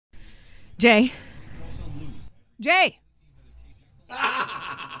Jay. Jay.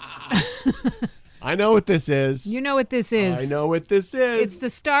 I know what this is. You know what this is. I know what this is. It's the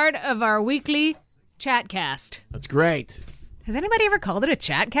start of our weekly chatcast. That's great. Has anybody ever called it a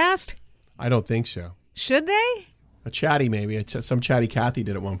chatcast? I don't think so. Should they? A chatty, maybe. Some chatty Cathy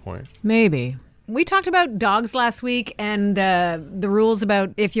did at one point. Maybe. We talked about dogs last week and the rules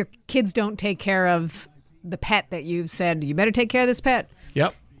about if your kids don't take care of the pet that you've said, you better take care of this pet.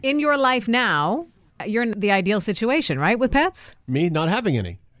 Yep. In your life now, you're in the ideal situation, right, with pets? Me not having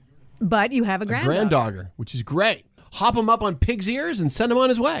any. But you have a granddogger, which is great. Hop him up on pig's ears and send him on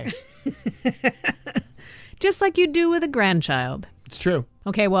his way. Just like you do with a grandchild. It's true.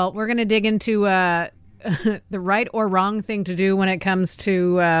 Okay, well, we're going to dig into the right or wrong thing to do when it comes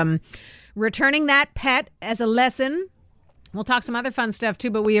to returning that pet as a lesson. We'll talk some other fun stuff,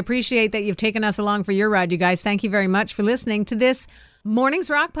 too, but we appreciate that you've taken us along for your ride, you guys. Thank you very much for listening to this Mornings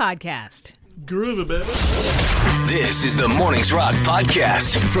Rock podcast. Groovy, baby. This is the Mornings Rock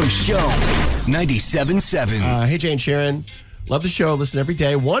podcast from Show 97.7. Hey, Jay and Sharon. Love the show. Listen every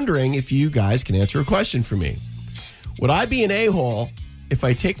day. Wondering if you guys can answer a question for me. Would I be an a-hole if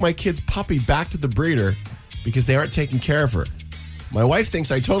I take my kid's puppy back to the breeder because they aren't taking care of her? My wife thinks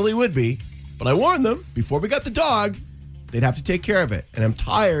I totally would be, but I warned them before we got the dog, they'd have to take care of it. And I'm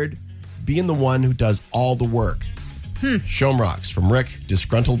tired being the one who does all the work. Show 'em rocks from Rick,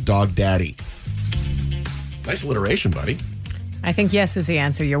 disgruntled dog daddy. Nice alliteration, buddy. I think yes is the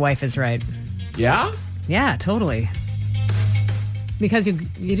answer. Your wife is right. Yeah? Yeah, totally. Because you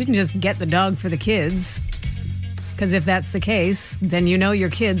didn't just get the dog for the kids. Because if that's the case, then you know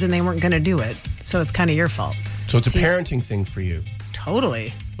your kids and they weren't going to do it. So it's kind of your fault. So it's a parenting thing for you.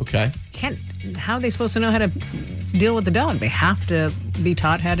 Totally. Okay. How are they supposed to know how to deal with the dog? They have to be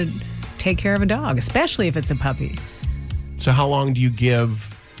taught how to take care of a dog, especially if it's a puppy. So how long do you give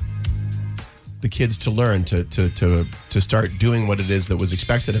the kids to learn to start doing what it is that was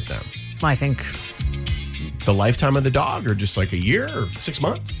expected of them? Well, I think... The lifetime of the dog, or just like a year or 6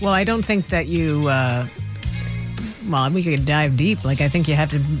 months? Well, I don't think that you... well, we could dive deep. Like, I think you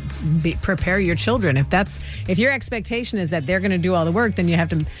have to prepare your children. If your expectation is that they're going to do all the work, then you have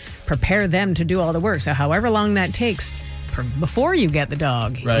to prepare them to do all the work. So however long that takes before you get the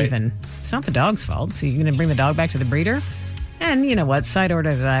dog, right. Even, it's not the dog's fault. So you're going to bring the dog back to the breeder? And you know what? Side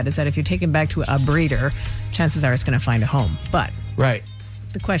order to that is that if you take him back to a breeder, chances are it's going to find a home. But right.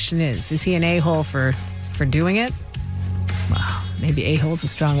 The question is he an a-hole for doing it? Well, maybe a-hole's a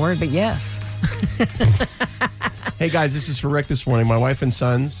strong word, but yes. Hey, guys, this is for Rick this morning. My wife and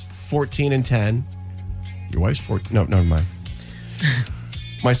sons, 14 and 10. Your wife's 14? No, never mind.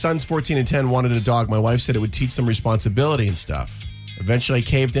 My sons, 14 and 10, wanted a dog. My wife said it would teach them responsibility and stuff. Eventually, I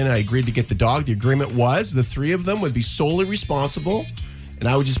caved in and I agreed to get the dog. The agreement was the three of them would be solely responsible, and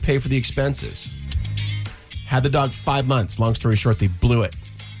I would just pay for the expenses. Had the dog 5 months. Long story short, they blew it.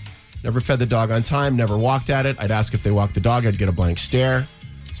 Never fed the dog on time, never walked at it. I'd ask if they walked the dog, I'd get a blank stare.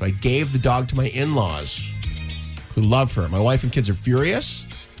 So I gave the dog to my in-laws, who love her. My wife and kids are furious,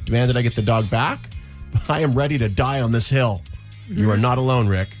 demanded I get the dog back. I am ready to die on this hill. You are not alone,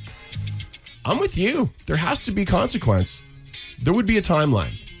 Rick. I'm with you. There has to be consequence. There would be a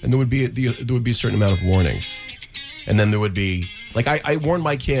timeline, and there would be a certain amount of warnings. And then there would be, like, I warned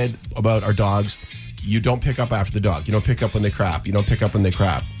my kid about our dogs. You don't pick up after the dog. You don't pick up when they crap. You don't pick up when they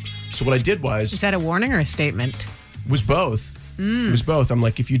crap. So what I did was... Is that a warning or a statement? It was both. It was both. I'm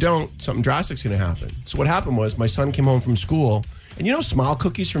like, if you don't, something drastic's going to happen. So what happened was my son came home from school, and you know smile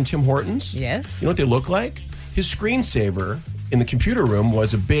cookies from Tim Hortons? Yes. You know what they look like? His screensaver in the computer room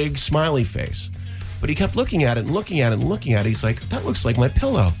was a big smiley face. But he kept looking at it and looking at it and looking at it. He's like, that looks like my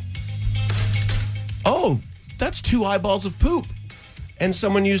pillow. Oh, that's 2 eyeballs of poop. And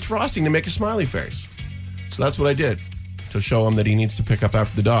someone used frosting to make a smiley face. So that's what I did to show him that he needs to pick up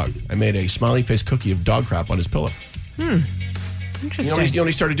after the dog. I made a smiley face cookie of dog crap on his pillow. Interesting. You know what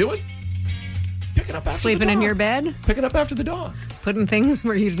he started doing? Picking up after Sleeping the dog. in your bed? Picking up after the dog. Putting things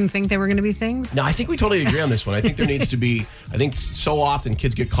where you didn't think they were going to be things? No, I think we totally agree on this one. I think there needs to be, I think so often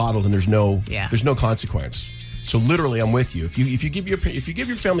kids get coddled and there's no consequence. So literally, I'm with you. If you give your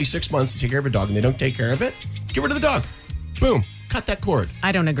family 6 months to take care of a dog and they don't take care of it, get rid of the dog. Boom. Cut that cord.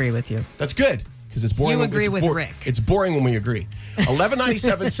 I don't agree with you. That's good. Because it's boring. You agree with Rick. It's boring when we agree.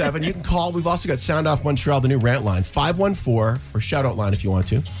 1197.7. You can call. We've also got Sound Off Montreal, the new rant line. 514, or shout out line if you want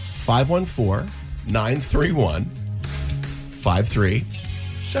to.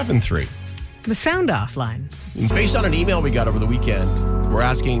 514-931-5373. The Sound Off line. Based on an email we got over the weekend, we're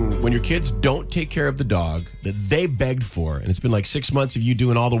asking when your kids don't take care of the dog that they begged for, and it's been like 6 months of you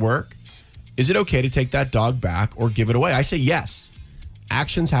doing all the work, is it okay to take that dog back or give it away? I say yes.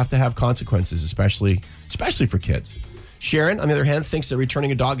 actions have to have consequences, especially for kids. Sharon, on the other hand, thinks that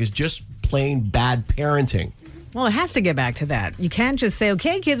returning a dog is just plain bad parenting. Well, it has to get back to that. You can't just say,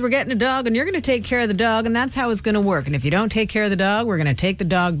 okay, kids, we're getting a dog and you're going to take care of the dog and that's how it's going to work. And if you don't take care of the dog, we're going to take the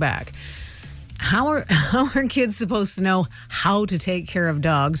dog back. How are kids supposed to know how to take care of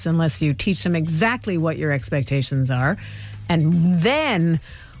dogs unless you teach them exactly what your expectations are? And then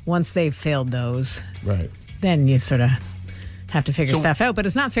once they've failed those, right, then you sort of have to figure stuff out. But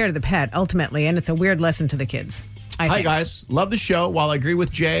it's not fair to the pet, ultimately, and it's a weird lesson to the kids. Hi, guys. Love the show. While I agree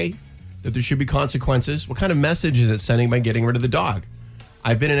with Jay that there should be consequences, what kind of message is it sending by getting rid of the dog?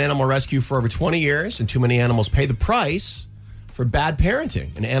 I've been in animal rescue for over 20 years, and too many animals pay the price for bad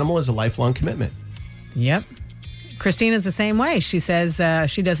parenting. An animal is a lifelong commitment. Yep. Christina's the same way. She says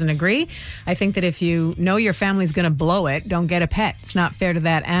she doesn't agree. I think that if you know your family's going to blow it, don't get a pet. It's not fair to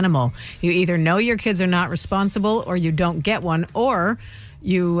that animal. You either know your kids are not responsible or you don't get one, or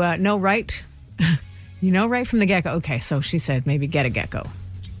you know right you know right from the get-go. Okay, so she said maybe get a gecko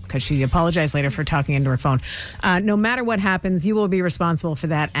because she apologized later for talking into her phone. No matter what happens, you will be responsible for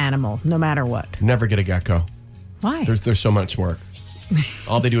that animal, no matter what. Never get a gecko. Why? There's so much work.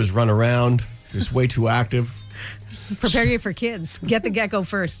 All they do is run around. They're just way too active. Prepare you for kids. Get the gecko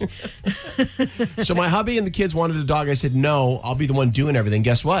first. So my hubby and the kids wanted a dog. I said, no, I'll be the one doing everything.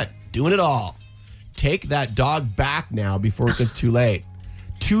 Guess what? Doing it all. Take that dog back now before it gets too late.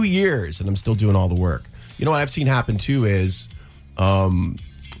 2 years, and I'm still doing all the work. You know what I've seen happen, too, is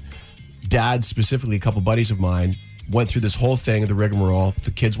dads, specifically a couple buddies of mine, went through this whole thing of the rigmarole.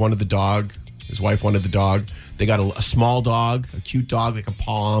 The kids wanted the dog. His wife wanted the dog. They got a small dog, a cute dog like a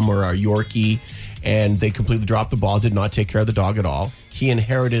Pom or a Yorkie, and they completely dropped the ball, did not take care of the dog at all. He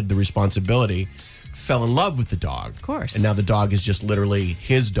inherited the responsibility, fell in love with the dog. Of course. And now the dog is just literally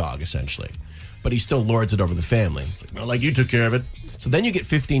his dog, essentially. But he still lords it over the family. It's like, no, like you took care of it. So then you get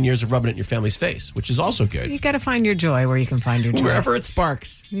 15 years of rubbing it in your family's face, which is also good. You got to find your joy where you can find your joy. Wherever it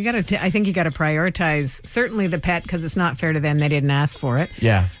sparks. You got to. I think you got to prioritize certainly the pet because it's not fair to them. They didn't ask for it.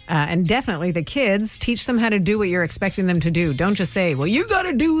 Yeah. And definitely the kids. Teach them how to do what you're expecting them to do. Don't just say, "Well, you got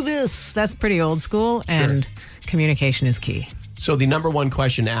to do this." That's pretty old school. And communication is key. So the number one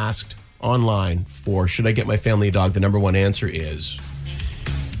question asked online for should I get my family a dog? The number one answer is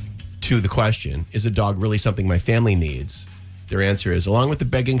to the question: is a dog really something my family needs? Their answer is, along with the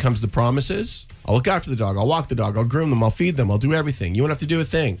begging comes the promises. I'll look after the dog. I'll walk the dog. I'll groom them. I'll feed them. I'll do everything. You won't have to do a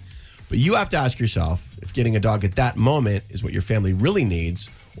thing. But you have to ask yourself if getting a dog at that moment is what your family really needs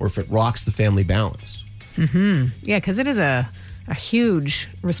or if it rocks the family balance. Mm-hmm. Yeah, because it is a huge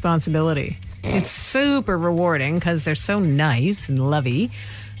responsibility. It's super rewarding because they're so nice and lovey.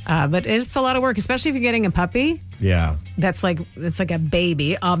 But it's a lot of work, especially if you're getting a puppy. Yeah. It's like a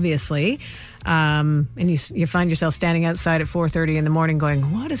baby, obviously. And you find yourself standing outside at 4:30 in the morning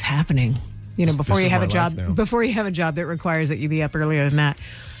going, what is happening? You know, before you have a job that requires that you be up earlier than that.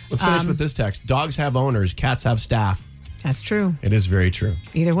 Let's finish with this text. Dogs have owners, cats have staff. That's true. It is very true.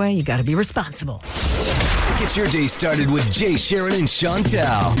 Either way, you got to be responsible. Get your day started with Jay, Sharon, and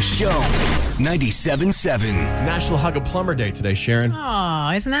Chantal. Show 97.7. It's National Hug a Plumber Day today, Sharon.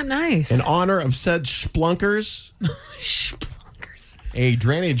 Oh, isn't that nice? In honor of said splunkers, a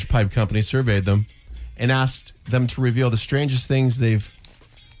drainage pipe company surveyed them and asked them to reveal the strangest things they've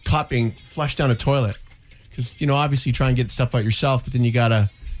caught being flushed down a toilet. Because, you know, obviously you try and get stuff out yourself, but then you gotta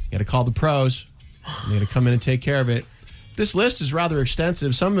call the pros. You gotta come in and take care of it. This list is rather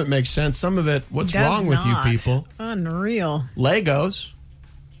extensive. Some of it makes sense. Some of it, what's wrong with you people? Unreal. Legos.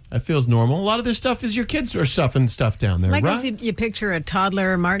 That feels normal. A lot of this stuff is your kids are stuffing stuff down there, like right? You picture a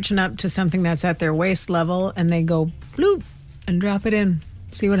toddler marching up to something that's at their waist level, and they go bloop and drop it in.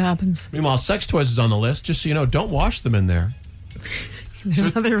 See what happens. Meanwhile, sex toys is on the list. Just so you know, don't wash them in there.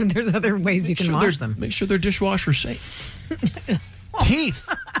 There's other ways you can wash them. Make sure they're dishwasher safe.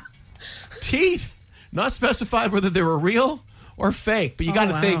 Teeth. Not specified whether they were real or fake, but you got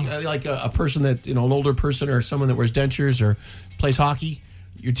to think like a person that, you know, an older person or someone that wears dentures or plays hockey.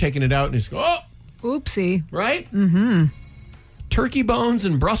 You're taking it out and it's oopsie, right? Mm-hmm. Turkey bones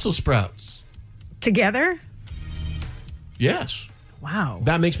and Brussels sprouts together. Yes. Wow.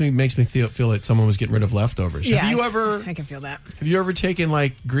 That makes me feel like someone was getting rid of leftovers. Yeah, I can feel that. Have you ever taken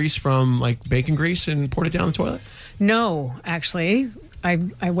like grease from like bacon grease and poured it down the toilet? No, actually. I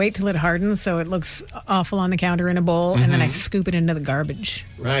wait till it hardens so it looks awful on the counter in a bowl, and then I scoop it into the garbage.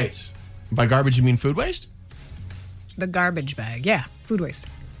 Right. By garbage, you mean food waste? The garbage bag, yeah, food waste.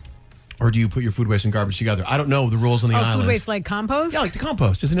 Or do you put your food waste and garbage together? I don't know the rules on the island. Food waste like compost? Yeah, like the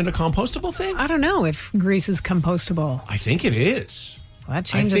compost. Isn't it a compostable thing? I don't know if grease is compostable. I think it is. Well, that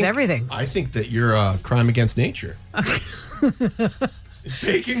changes everything. I think that you're a crime against nature. is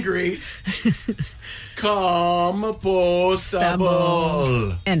bacon grease.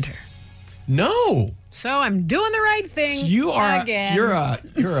 Compostable. Enter. No. So I'm doing the right thing. You are again. you're a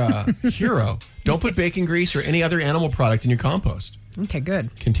hero. Don't put bacon grease or any other animal product in your compost. Okay,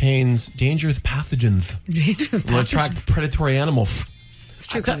 good. Contains dangerous pathogens. Will attract predatory animals. It's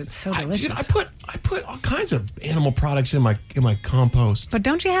true because it's so delicious. Dude, I put all kinds of animal products in my compost. But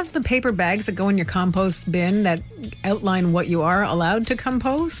don't you have the paper bags that go in your compost bin that outline what you are allowed to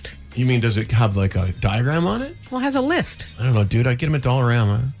compost? You mean, does it have like a diagram on it? Well, it has a list. I don't know, dude. I'd get them at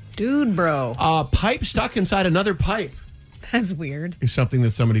Dollarama. Dude, bro. Pipe stuck inside another pipe That's weird. is something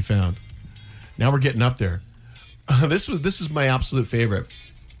that somebody found. Now we're getting up there. This is my absolute favorite.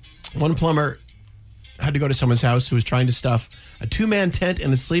 One plumber had to go to someone's house who was trying to stuff a 2-man tent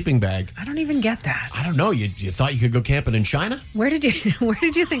in a sleeping bag. I don't even get that. I don't know. You thought you could go camping in China? Where did you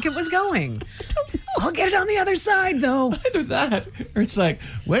think it was going? I don't know. I'll get it on the other side, though. Either that, or it's like,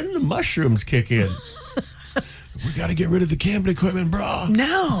 when the mushrooms kick in? We got to get rid of the camping equipment, bro.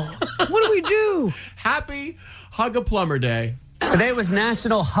 No. What do we do? Happy Hug a Plumber Day. Today was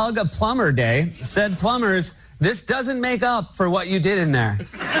National Hug a Plumber Day. Said plumbers, this doesn't make up for what you did in there.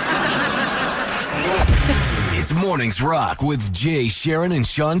 It's Mornings Rock with Jay, Sharon, and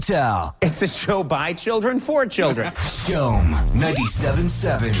Chantal. It's a show by children for children. Shome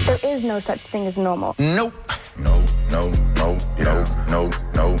 97.7. There is no such thing as normal. Nope. No, no, no, no, no,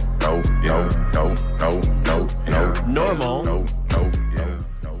 no, no, no, no, no, no, no. Normal No, no, no,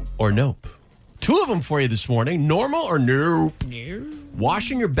 no. or nope. Two of them for you this morning. Normal or nope?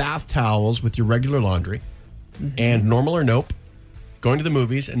 Washing your bath towels with your regular laundry. And normal or nope. Going to the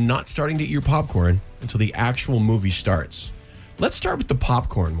movies and not starting to eat your popcorn until the actual movie starts. Let's start with the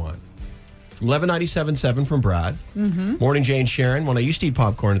popcorn one. From 1197.7 from Brad. Morning, Jay and Sharon. When I used to eat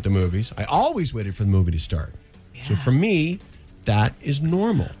popcorn at the movies, I always waited for the movie to start. Yeah. So for me, that is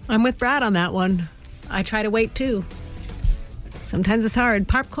normal. I'm with Brad on that one. I try to wait, too. Sometimes it's hard.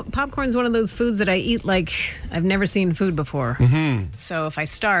 Popcorn is one of those foods that I eat like I've never seen food before. So if I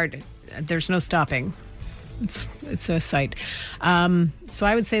start, there's no stopping. It's a sight. So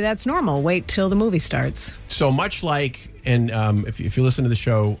I would say that's normal. Wait till the movie starts. So much like, and if you listen to the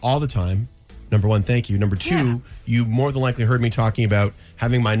show all the time, number one, thank you. Number two, you more than likely heard me talking about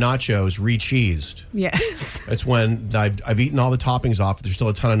having my nachos re-cheesed. Yes. That's when I've eaten all the toppings off. There's still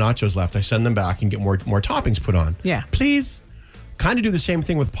a ton of nachos left. I send them back and get more toppings put on. Yeah. Please. Kind of do the same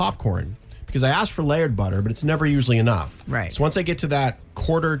thing with popcorn because I ask for layered butter, but it's never usually enough. Right. So once I get to that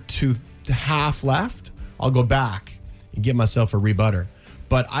quarter to half left, I'll go back and get myself a re-butter.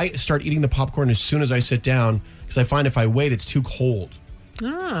 But I start eating the popcorn as soon as I sit down because I find if I wait, it's too cold.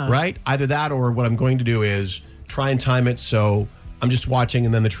 Right? Either that or what I'm going to do is try and time it so I'm just watching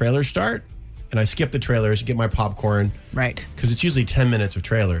and then the trailers start and I skip the trailers, get my popcorn. Right. Because it's usually 10 minutes of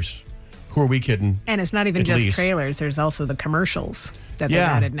trailers. Who are we kidding? And it's not even At just least. trailers. There's also the commercials that they've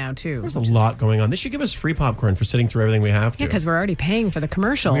added now, too. There's a lot going on. They should give us free popcorn for sitting through everything we have to. Yeah, because we're already paying for the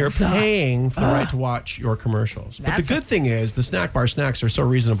commercials. We are paying for the right to watch your commercials. But the That's good thing is the snack bar snacks are so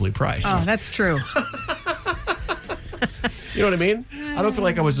reasonably priced. Oh, that's true. You know what I mean? I don't feel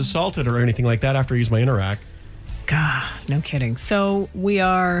like I was assaulted or anything like that after I used my Interac. God, no kidding. So we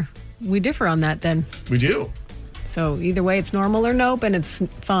differ on that then. We do. So either way, it's normal or nope, and it's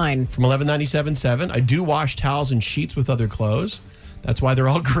fine. From 1197.7, I do wash towels and sheets with other clothes. That's why they're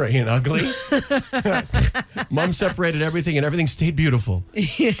all gray and ugly. Mom separated everything and everything stayed beautiful.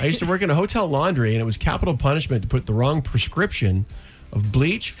 I used to work in a hotel laundry and it was capital punishment to put the wrong prescription of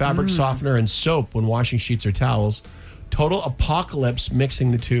bleach, fabric softener, and soap when washing sheets or towels. Total apocalypse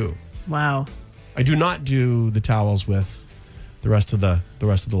mixing the two. Wow. I do not do the towels with the rest of the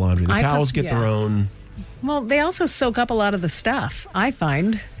laundry. The towels get their own. Well, they also soak up a lot of the stuff, I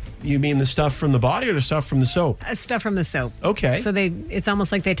find. You mean the stuff from the body or the stuff from the soap? Stuff from the soap. Okay. So it's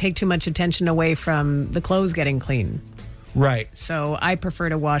almost like they take too much attention away from the clothes getting clean. Right. So I prefer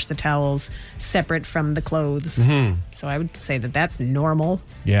to wash the towels separate from the clothes. So I would say that's normal.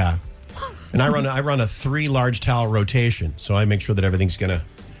 Yeah. And I run a 3 large towel rotation, so I make sure that everything's going to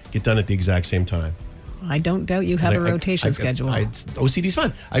get done at the exact same time. I don't doubt you have a rotation schedule. OCD's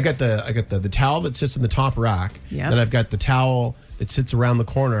fun. I got the towel that sits in the top rack. Yeah. Then I've got the towel that sits around the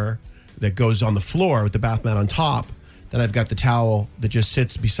corner that goes on the floor with the bath mat on top. Then I've got the towel that just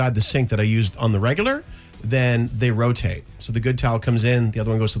sits beside the sink that I used on the regular. Then they rotate. So the good towel comes in, the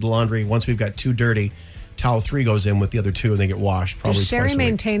other one goes to the laundry. Once we've got 2 dirty, towel 3 goes in with the other 2 and they get washed probably Does Sherry twice a week.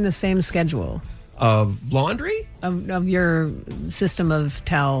 maintain the same schedule? Of laundry? Of your system of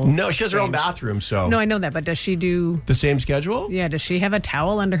towel? No, she has her own bathroom, so. No, I know that, but does she do the same schedule? Yeah, does she have a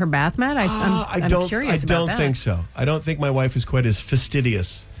towel under her bath mat? I'm curious about that. I don't think so. I don't think my wife is quite as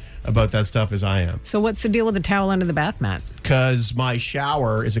fastidious about that stuff as I am. So what's the deal with the towel under the bath mat? Because my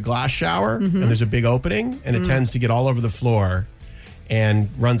shower is a glass shower, and there's a big opening, and it tends to get all over the floor and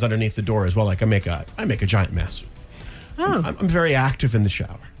runs underneath the door as well. Like I make a giant mess. Oh. I'm very active in the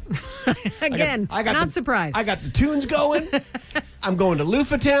shower. Again, not surprised. I got the tunes going. I'm going to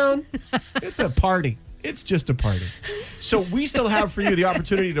Loofah Town. It's a party. It's just a party. So we still have for you the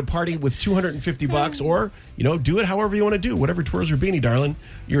opportunity to party with $250 or, do it however you want to do. Whatever twirls your beanie, darling.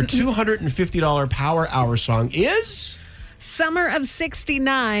 Your $250 Power Hour song is... Summer of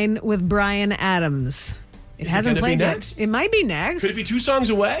 69 with Bryan Adams. It hasn't played yet. It might be next. Could it be 2 songs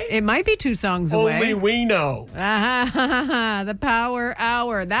away? It might be 2 songs away. Only we know. The Power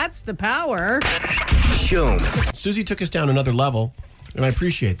Hour. That's the power. Shown. Susie took us down another level, and I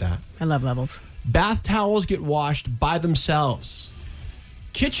appreciate that. I love levels. Bath towels get washed by themselves.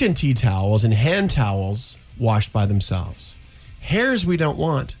 Kitchen tea towels and hand towels washed by themselves. Hairs we don't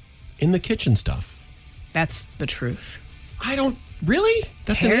want in the kitchen stuff. That's the truth. I don't... Really?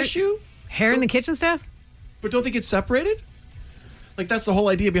 That's an issue? Hair in the kitchen stuff? But don't they get separated? Like, that's the whole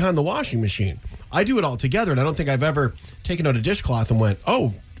idea behind the washing machine. I do it all together, and I don't think I've ever taken out a dishcloth and went,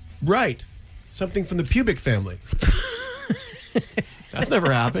 oh, right, something from the pubic family. That's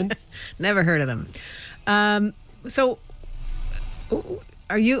never happened. Never heard of them. So,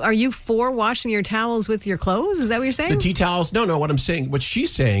 are you for washing your towels with your clothes? Is that what you're saying? The tea towels? No. What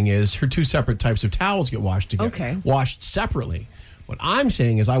she's saying is her 2 separate types of towels get washed together. Okay. Washed separately. What I'm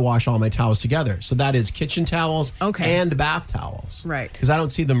saying is I wash all my towels together. So that is kitchen towels and bath towels. Right. Because I don't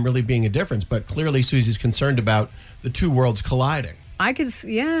see them really being a difference. But clearly Susie's concerned about the 2 worlds colliding. I could,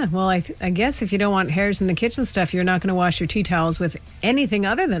 yeah. Well, I guess if you don't want hairs in the kitchen stuff, you're not going to wash your tea towels with anything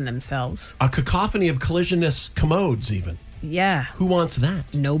other than themselves. A cacophony of collisionist commodes, even. Yeah. Who wants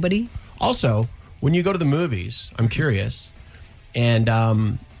that? Nobody. Also, when you go to the movies, I'm curious, and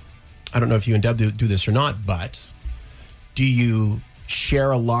I don't know if you and Deb do this or not, but do you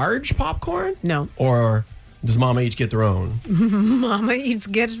share a large popcorn? No. Or does Mama each get their own? Mama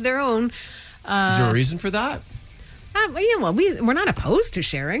each gets their own. Is there a reason for that? We're not opposed to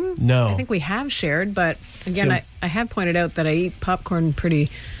sharing. No. I think we have shared, but again, I have pointed out that I eat popcorn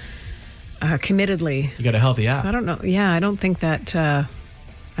pretty committedly. You got a healthy app. So I don't know. Yeah, I don't think that...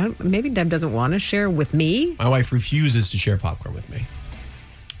 maybe Deb doesn't want to share with me. My wife refuses to share popcorn with me.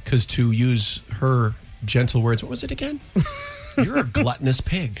 Because to use her gentle words, what was it again? You're a gluttonous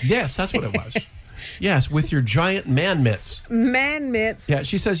pig. Yes, that's what it was. Yes, with your giant man mitts. Man mitts. Yeah,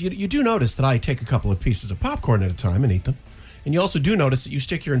 she says, you do notice that I take a couple of pieces of popcorn at a time and eat them. And you also do notice that you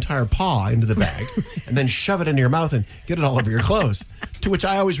stick your entire paw into the bag and then shove it into your mouth and get it all over your clothes. To which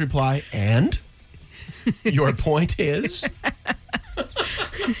I always reply, and? Your point is?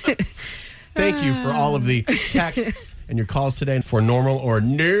 Thank you for all of the texts and your calls today for Normal or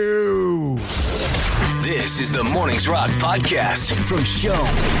No. This is the Mornings Rock Podcast from Show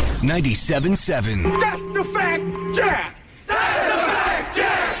 97.7. That's the fact, Jack! That's the fact,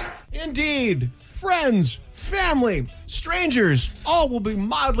 Jack! Indeed. Friends, family, strangers, all will be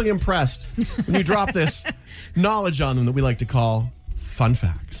mildly impressed when you drop this knowledge on them that we like to call fun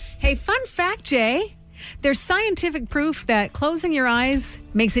facts. Hey, fun fact, Jay. There's scientific proof that closing your eyes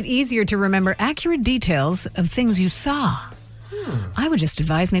makes it easier to remember accurate details of things you saw. I would just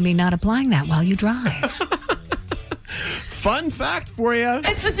advise maybe not applying that while you drive. Fun fact for you.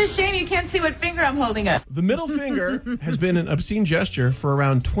 It's such a shame you can't see what finger I'm holding up. The middle finger has been an obscene gesture for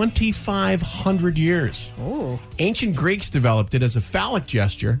around 2,500 years. Oh. Ancient Greeks developed it as a phallic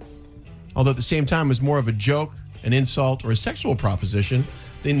gesture, although at the same time it was more of a joke, an insult, or a sexual proposition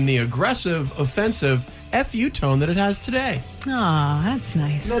than the aggressive, offensive FU tone that it has today. Aw, that's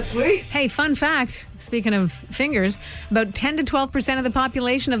nice. Isn't that sweet? Hey, fun fact, speaking of fingers, about 10 to 12% of the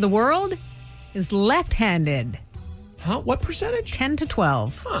population of the world is left-handed. Huh? What percentage? 10 to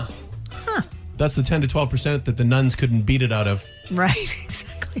 12. Huh. That's the 10 to 12% that the nuns couldn't beat it out of. Right,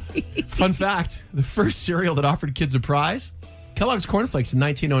 exactly. Fun fact, the first cereal that offered kids a prize, Kellogg's Corn Flakes in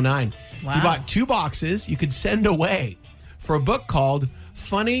 1909. Wow. If you bought 2 boxes, you could send away for a book called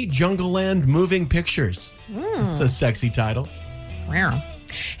Funny Jungleland Moving Pictures. It's a sexy title. Wow.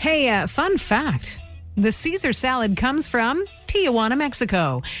 Hey, fun fact. The Caesar salad comes from Tijuana,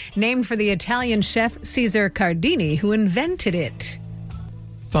 Mexico, named for the Italian chef Caesar Cardini, who invented it.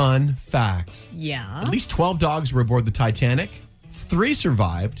 Fun fact. Yeah. At least 12 dogs were aboard the Titanic. 3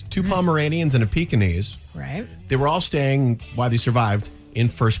 survived, 2 Pomeranians and a Pekingese. Right. They were all staying, while they survived, in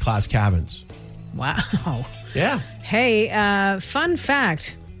first-class cabins. Wow. Yeah. Hey, fun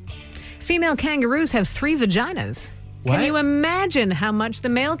fact. Female kangaroos have 3 vaginas. What? Can you imagine how much the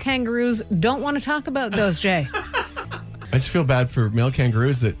male kangaroos don't want to talk about those, Jay? I just feel bad for male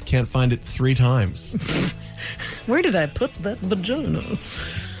kangaroos that can't find it 3 times. Where did I put that vagina?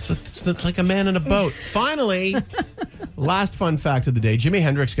 It's like a man in a boat. Finally, last fun fact of the day. Jimi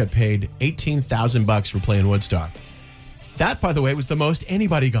Hendrix got paid $18,000 for playing Woodstock. That, by the way, was the most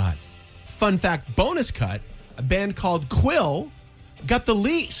anybody got. Fun fact bonus cut, a band called Quill got the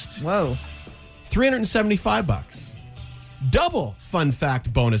least. Whoa. $375. Double fun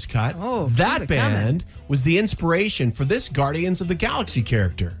fact bonus cut. Oh, that keep it band was the inspiration for this Guardians of the Galaxy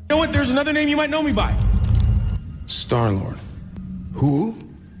character. You know what? There's another name you might know me by. Star-Lord. Who?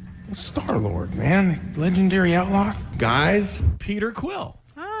 Star-Lord, man. Legendary outlaw. Guys, Peter Quill.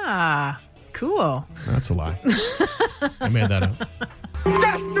 Ah, cool. That's a lie. I made that up.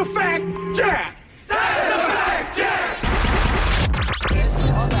 That's the fact, Jack! That's the fact, Jack!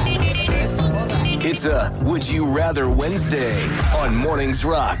 It's a Would You Rather Wednesday on Mornings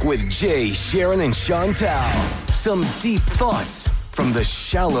Rock with Jay, Sharon, and Chantal. Some deep thoughts from the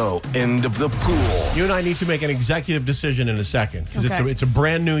shallow end of the pool. You and I need to make an executive decision in a second because Okay. it's a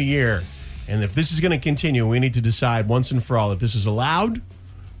brand new year. And if this is going to continue, we need to decide once and for all if this is allowed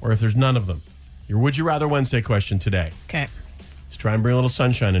or if there's none of them. Your Would You Rather Wednesday question today. Okay. Let's try and bring a little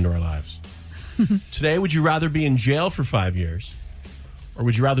sunshine into our lives. Today, would you rather be in jail for 5 years or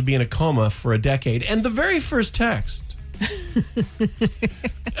would you rather be in a coma for a decade? And the very first text.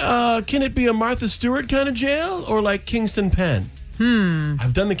 Can it be a Martha Stewart kind of jail or like Kingston Penn?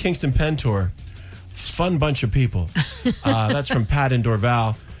 I've done the Kingston Penn tour. Fun bunch of people. That's from Pat in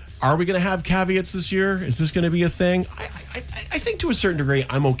Dorval. Are we going to have caveats this year? Is this going to be a thing? I think to a certain degree,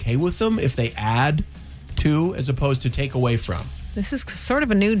 I'm okay with them if they add to as opposed to take away from. This is sort of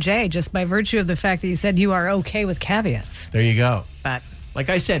a new Jay, just by virtue of the fact that you said you are okay with caveats. There you go. But Like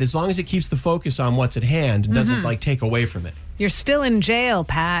I said, as long as it keeps the focus on what's at hand and doesn't like take away from it. you're still in jail,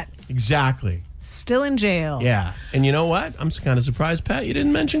 Pat. Exactly. Still in jail. Yeah. And you know what? I'm kind of surprised, Pat, you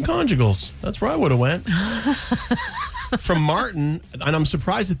didn't mention conjugals. That's where I would have went. From Martin, and I'm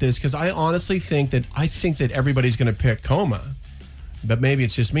surprised at this because I honestly think that everybody's going to pick coma. But maybe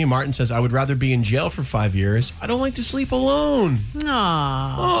it's just me. Martin says, I would rather be in jail for 5 years. I don't like to sleep alone.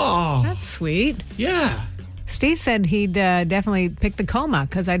 Aw. Oh, That's sweet. yeah. Steve said he'd definitely pick the coma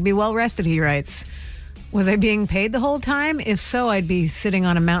because I'd be well rested, he writes. Was I being paid the whole time? If so, I'd be sitting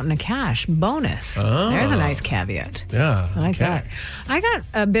on a mountain of cash. Bonus. There's a nice caveat. Yeah. I like that. I got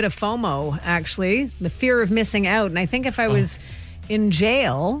a bit of FOMO, actually, the fear of missing out. And I think if I was in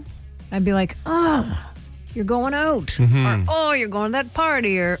jail, I'd be like, oh, you're going out. Or, oh, you're going to that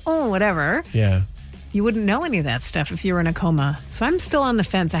party. Or, oh, whatever. Yeah. You wouldn't know any of that stuff if you were in a coma. So I'm still on the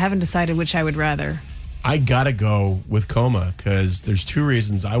fence. I haven't decided which I would rather. I got to go with coma because there's 2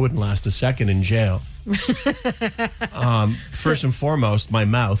 reasons I wouldn't last a second in jail. First and foremost, my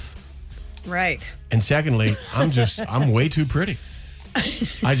mouth. Right. And secondly, I'm way too pretty.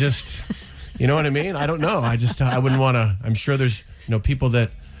 You know what I mean? I don't know. I wouldn't want to. I'm sure there's, people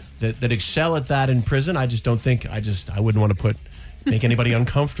that excel at that in prison. I just don't think, I wouldn't want to make anybody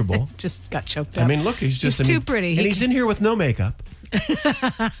uncomfortable. Just got choked up. I mean, look, he's too pretty. And he's in here with no makeup.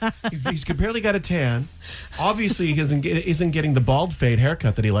 He's barely got a tan. Obviously, he isn't getting the bald fade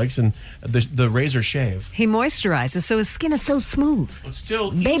haircut that he likes and the razor shave. He moisturizes, so his skin is so smooth. But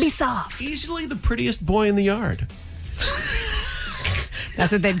still, baby soft. Easily the prettiest boy in the yard.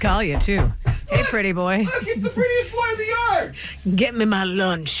 That's what they'd call you, too. Hey, pretty boy. Look, he's the prettiest boy in the yard. Get me my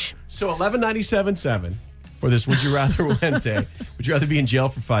lunch. So 1197.7 for this Would You Rather Wednesday. Would you rather be in jail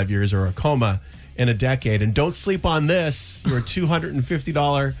for 5 years or a coma in a decade? And don't sleep on this. Your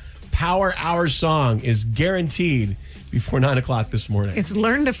 $250 Power Hour song is guaranteed before 9 o'clock this morning. It's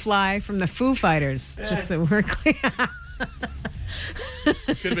Learn to Fly from the Foo Fighters. Just so we're clear.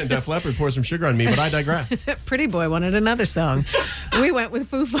 Could have been Def Leppard, Pour Some Sugar on Me, but I digress. Pretty Boy wanted another song. We went with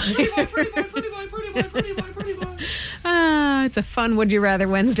Foo Fighters. Pretty boy. It's a fun Would You Rather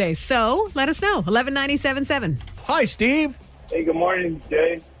Wednesday. So let us know. 1197.7. Hi, Steve. Hey, good morning,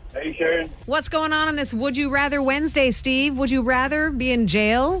 Jay. Hey, Sharon. What's going on this Would You Rather Wednesday, Steve? Would you rather be in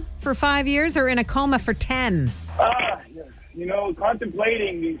jail for 5 years or in a coma for 10?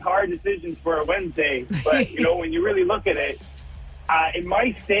 Contemplating these hard decisions for a Wednesday. But, when you really look at it, in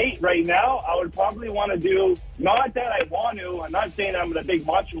my state right now, I would probably want to do, not that I want to, I'm not saying I'm a big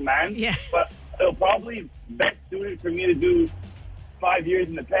macho man, but it'll probably best suited for me to do 5 years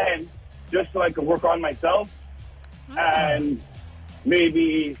in the pen just so I can work on myself and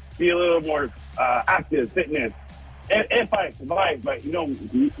maybe be a little more active, fitness, if I survive, but, you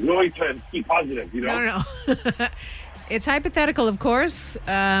always try to keep positive, No. It's hypothetical, of course,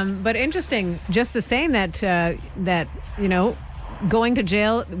 but interesting. Just the saying that going to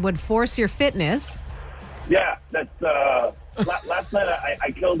jail would force your fitness. Yeah, that's last night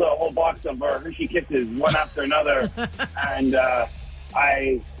I killed a whole box of Hershey Kisses one after another, and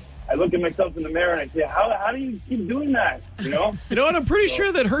I look at myself in the mirror and I say, how do you keep doing that? You know what? I'm pretty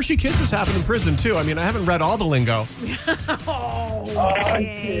sure that Hershey Kisses happen in prison too. I mean, I haven't read all the lingo.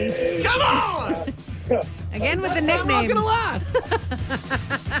 Okay. Come on! Again with the nicknames. I'm not gonna last.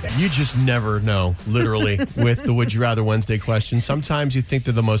 You just never know, literally, with the Would You Rather Wednesday question. Sometimes you think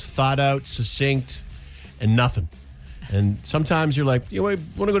they're the most thought out, succinct, and nothing. And sometimes you're like, want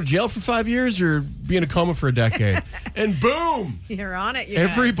to go to jail for 5 years or be in a coma for a decade? And boom! You're on it,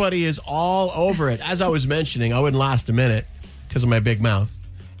 Everybody is all over it. As I was mentioning, I wouldn't last a minute because of my big mouth.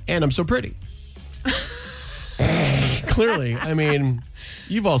 And I'm so pretty. Clearly, I mean,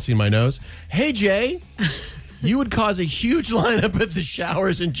 you've all seen my nose. Hey, Jay, you would cause a huge lineup at the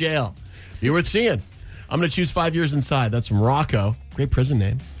showers in jail. Be worth seeing. I'm going to choose 5 years inside. That's from Rocco. Great prison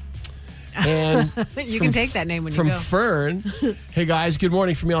name. And you can take that name when you go. From Fern. Hey, guys, good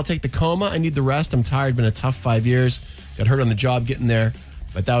morning. For me, I'll take the coma. I need the rest. I'm tired. Been a tough 5 years. Got hurt on the job getting there.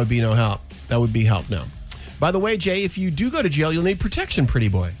 But that would be no help. That would be help now. By the way, Jay, if you do go to jail, you'll need protection, pretty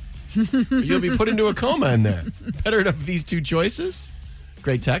boy. You'll be put into a coma in there. Better of these two choices.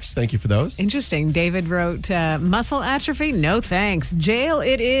 Great text. Thank you for those. Interesting. David wrote, muscle atrophy? No thanks. Jail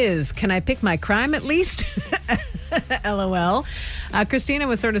it is. Can I pick my crime at least? LOL. Christina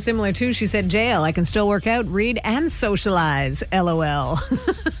was sort of similar too. She said, jail. I can still work out, read, and socialize. LOL.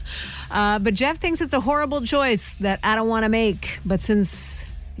 But Jeff thinks it's a horrible choice that I don't want to make. But since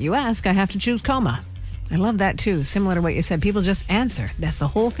you ask, I have to choose coma. I love that too. Similar to what you said. People just answer. That's the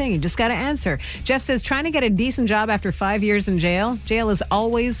whole thing. You just got to answer. Jeff says trying to get a decent job after 5 years in jail. Jail is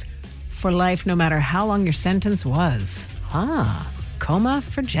always for life, no matter how long your sentence was. Coma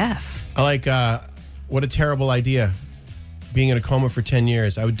for Jeff. I like, what a terrible idea. Being in a coma for 10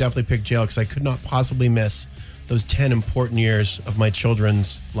 years. I would definitely pick jail because I could not possibly miss those 10 important years of my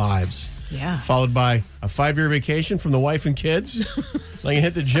children's lives. Yeah. Followed by a 5-year vacation from the wife and kids. I can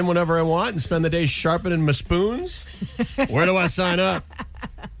hit the gym whenever I want and spend the day sharpening my spoons. Where do I sign up?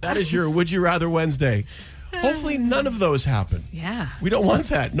 That is your Would You Rather Wednesday. Hopefully none of those happen. Yeah. We don't want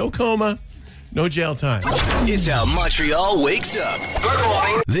that. No coma, no jail time. It's how Montreal wakes up. Good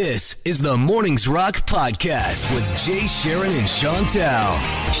morning. This is the Mornings Rock Podcast with Jay, Sharon, and Chantal.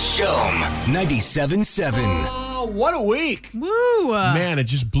 Shom 97.7. What a week. Woo. Man, it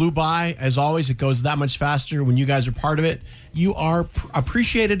just blew by. As always, it goes that much faster when you guys are part of it. You are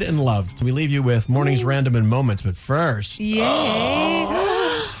appreciated and loved. We leave you with Morning's Random and Moments, but first... Yay.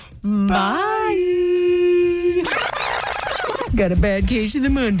 Bye. Got a bad case of the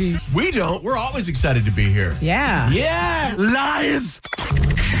Mondays. We don't. We're always excited to be here. Yeah. Yeah. Lies.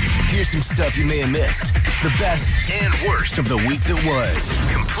 Here's some stuff you may have missed. The best and worst of the week that was.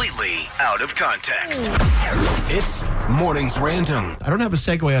 Completely out of context. It's Mornings Random. I don't have a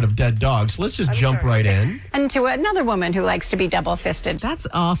segue out of dead dogs. Let's just jump right in. And to another woman who likes to be double-fisted. That's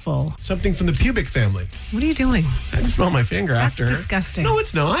awful. Something from the pubic family. What are you doing? I smell my finger after. That's disgusting. No,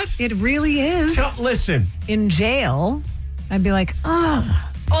 it's not. It really is. Listen. In jail, I'd be like,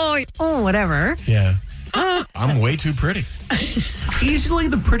 whatever. Yeah. I'm way too pretty. Easily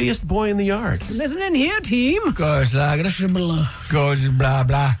the prettiest boy in the yard. Listen in here, team. Goldschlager. Goes blah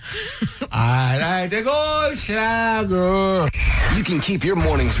blah. I like the Goldschlager. You can keep your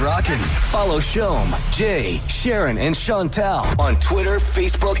mornings rocking. Follow Shom, Jay, Sharon, and Chantal on Twitter,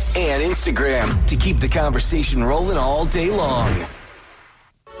 Facebook, and Instagram to keep the conversation rolling all day long.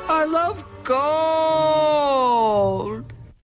 I love gold.